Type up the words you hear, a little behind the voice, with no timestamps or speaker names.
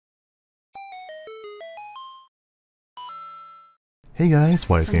Hey guys,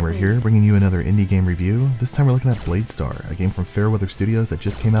 WiseGamer here, bringing you another indie game review. This time we're looking at Bladestar, a game from Fairweather Studios that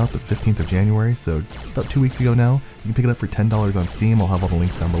just came out the 15th of January, so about 2 weeks ago now. You can pick it up for $10 on Steam. I'll have all the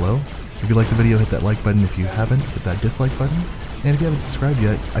links down below. If you like the video, hit that like button. If you haven't, hit that dislike button. And if you haven't subscribed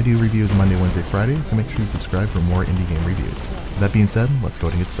yet, I do reviews Monday, Wednesday, Friday, so make sure you subscribe for more indie game reviews. That being said, let's go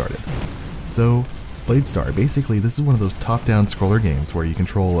ahead and get started. So, Bladestar, basically this is one of those top-down scroller games where you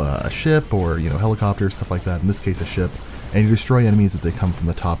control a ship or, helicopters, stuff like that, in this case a ship, and you destroy enemies as they come from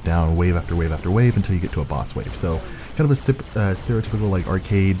the top down, wave after wave after wave, until you get to a boss wave. So, kind of a stereotypical like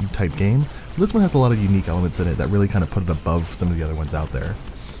arcade type game. This one has a lot of unique elements in it that really kind of put it above some of the other ones out there.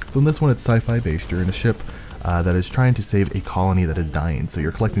 So in this one it's sci-fi based. You're in a ship that is trying to save a colony that is dying. So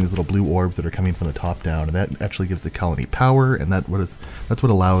you're collecting these little blue orbs that are coming from the top down, and that actually gives the colony power, and that's what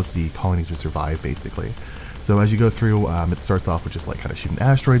allows the colony to survive, basically. So as you go through, it starts off with just like kind of shooting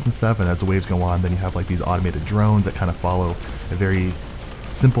asteroids and stuff, and as the waves go on, then you have like these automated drones that kind of follow a very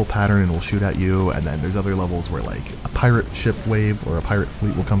simple pattern and will shoot at you, and then there's other levels where like a pirate ship wave or a pirate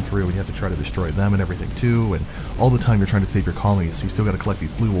fleet will come through and you have to try to destroy them and everything too, and all the time you're trying to save your colony, so you still got to collect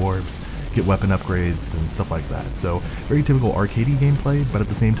these blue orbs, get weapon upgrades and stuff like that. So very typical arcadey gameplay, but at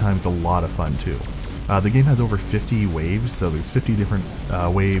the same time it's a lot of fun too. The game has over 50 waves, so there's 50 different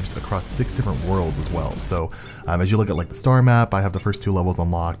waves across 6 different worlds as well. So as you look at like the star map, I have the first 2 levels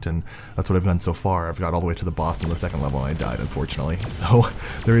unlocked, and that's what I've done so far. I've got all the way to the boss on the second level, and I died, unfortunately. So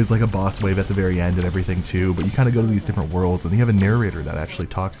there is like a boss wave at the very end and everything too, but you kind of go to these different worlds, and you have a narrator that actually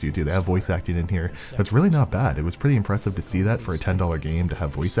talks to you too. They have voice acting in here. That's really not bad. It was pretty impressive to see that for a $10 game to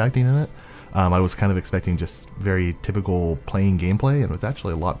have voice acting in it. I was kind of expecting just very typical plain gameplay, and it was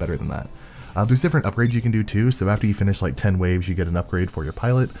actually a lot better than that. There's different upgrades you can do too, so after you finish like 10 waves you get an upgrade for your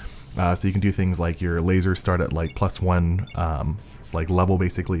pilot. So you can do things like your lasers start at like +1 like level,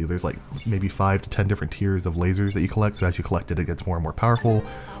 basically. There's like maybe 5 to 10 different tiers of lasers that you collect, so as you collect it, it gets more and more powerful,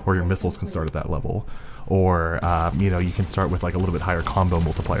 or your missiles can start at that level. Or, you can start with like a little bit higher combo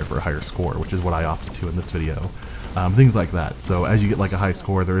multiplier for a higher score, which is what I opted to in this video. Things like that. So as you get like a high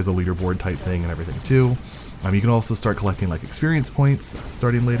score, there is a leaderboard type thing and everything too. You can also start collecting like experience points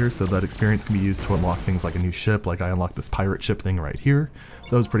starting later, so that experience can be used to unlock things like a new ship. Like I unlocked this pirate ship thing right here,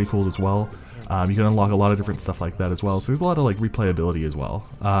 so that was pretty cool as well. You can unlock a lot of different stuff like that as well, so there's a lot of like replayability as well.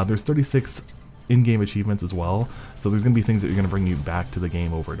 There's 36 in-game achievements as well, so there's going to be things that are going to bring you back to the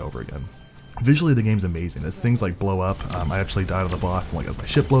game over and over again. Visually, the game's amazing. As things like blow up, I actually died on the boss, and like as my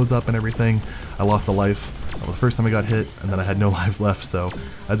ship blows up and everything, I lost a life the first time I got hit, and then I had no lives left. So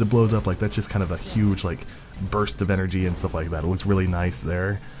as it blows up, like that's just kind of a huge like burst of energy and stuff like that. It looks really nice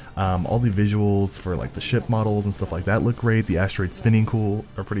there. All the visuals for like the ship models and stuff like that look great. The asteroids spinning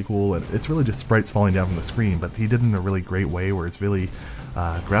are pretty cool, and it's really just sprites falling down from the screen, but he did it in a really great way where it's really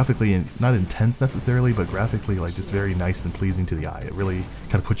graphically, and not intense necessarily, but graphically like just very nice and pleasing to the eye. It really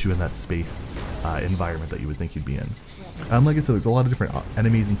kind of puts you in that space environment that you would think you'd be in. Like I said, there's a lot of different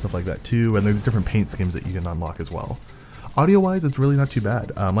enemies and stuff like that too, and there's different paint schemes that you can unlock as well. Audio-wise, it's really not too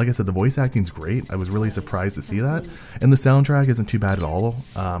bad. Like I said, the voice acting's great. I was really surprised to see that. And the soundtrack isn't too bad at all.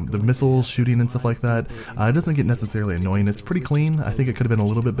 The missiles shooting and stuff like that, it doesn't get necessarily annoying. It's pretty clean. I think it could have been a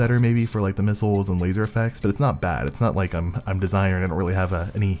little bit better maybe for like the missiles and laser effects, but it's not bad. It's not like I'm designer and I don't really have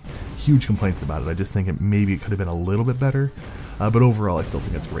any huge complaints about it. I just think maybe it could have been a little bit better. But overall, I still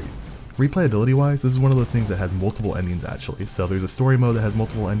think it's great. Replayability-wise, this is one of those things that has multiple endings actually. So there's a story mode that has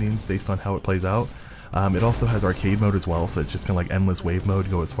multiple endings based on how it plays out. It also has arcade mode as well, so it's just kind of like endless wave mode,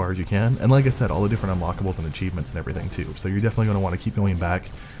 go as far as you can. And like I said, all the different unlockables and achievements and everything too. So you're definitely going to want to keep going back,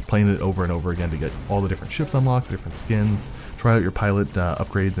 playing it over and over again to get all the different ships unlocked, different skins, try out your pilot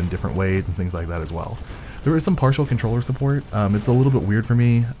upgrades in different ways and things like that as well. There is some partial controller support. It's a little bit weird for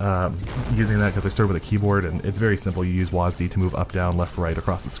me using that because I started with a keyboard, and it's very simple. You use WASD to move up, down, left, right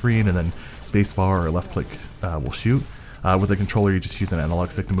across the screen, and then spacebar or left click will shoot. With the controller, you just use an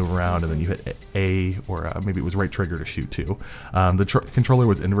analog stick to move around, and then you hit A, or maybe it was right trigger to shoot too. The controller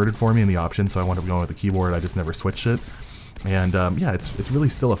was inverted for me in the option, so I wound up going with the keyboard. I just never switched it. And yeah, it's really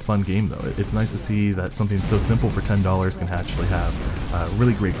still a fun game though. It's nice to see that something so simple for $10 can actually have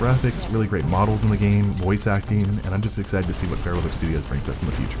really great graphics, really great models in the game, voice acting, and I'm just excited to see what Fairweather Studios brings us in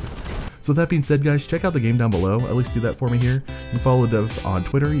the future. So with that being said, guys, check out the game down below. At least do that for me here. You can follow Dev on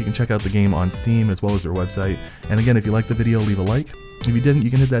Twitter. You can check out the game on Steam as well as their website. And again, if you liked the video, leave a like. If you didn't,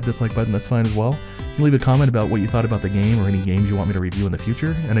 you can hit that dislike button. That's fine as well. You can leave a comment about what you thought about the game or any games you want me to review in the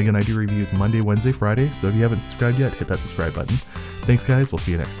future. And again, I do reviews Monday, Wednesday, Friday. So if you haven't subscribed yet, hit that subscribe button. Thanks, guys. We'll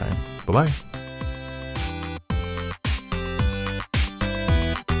see you next time. Bye-bye.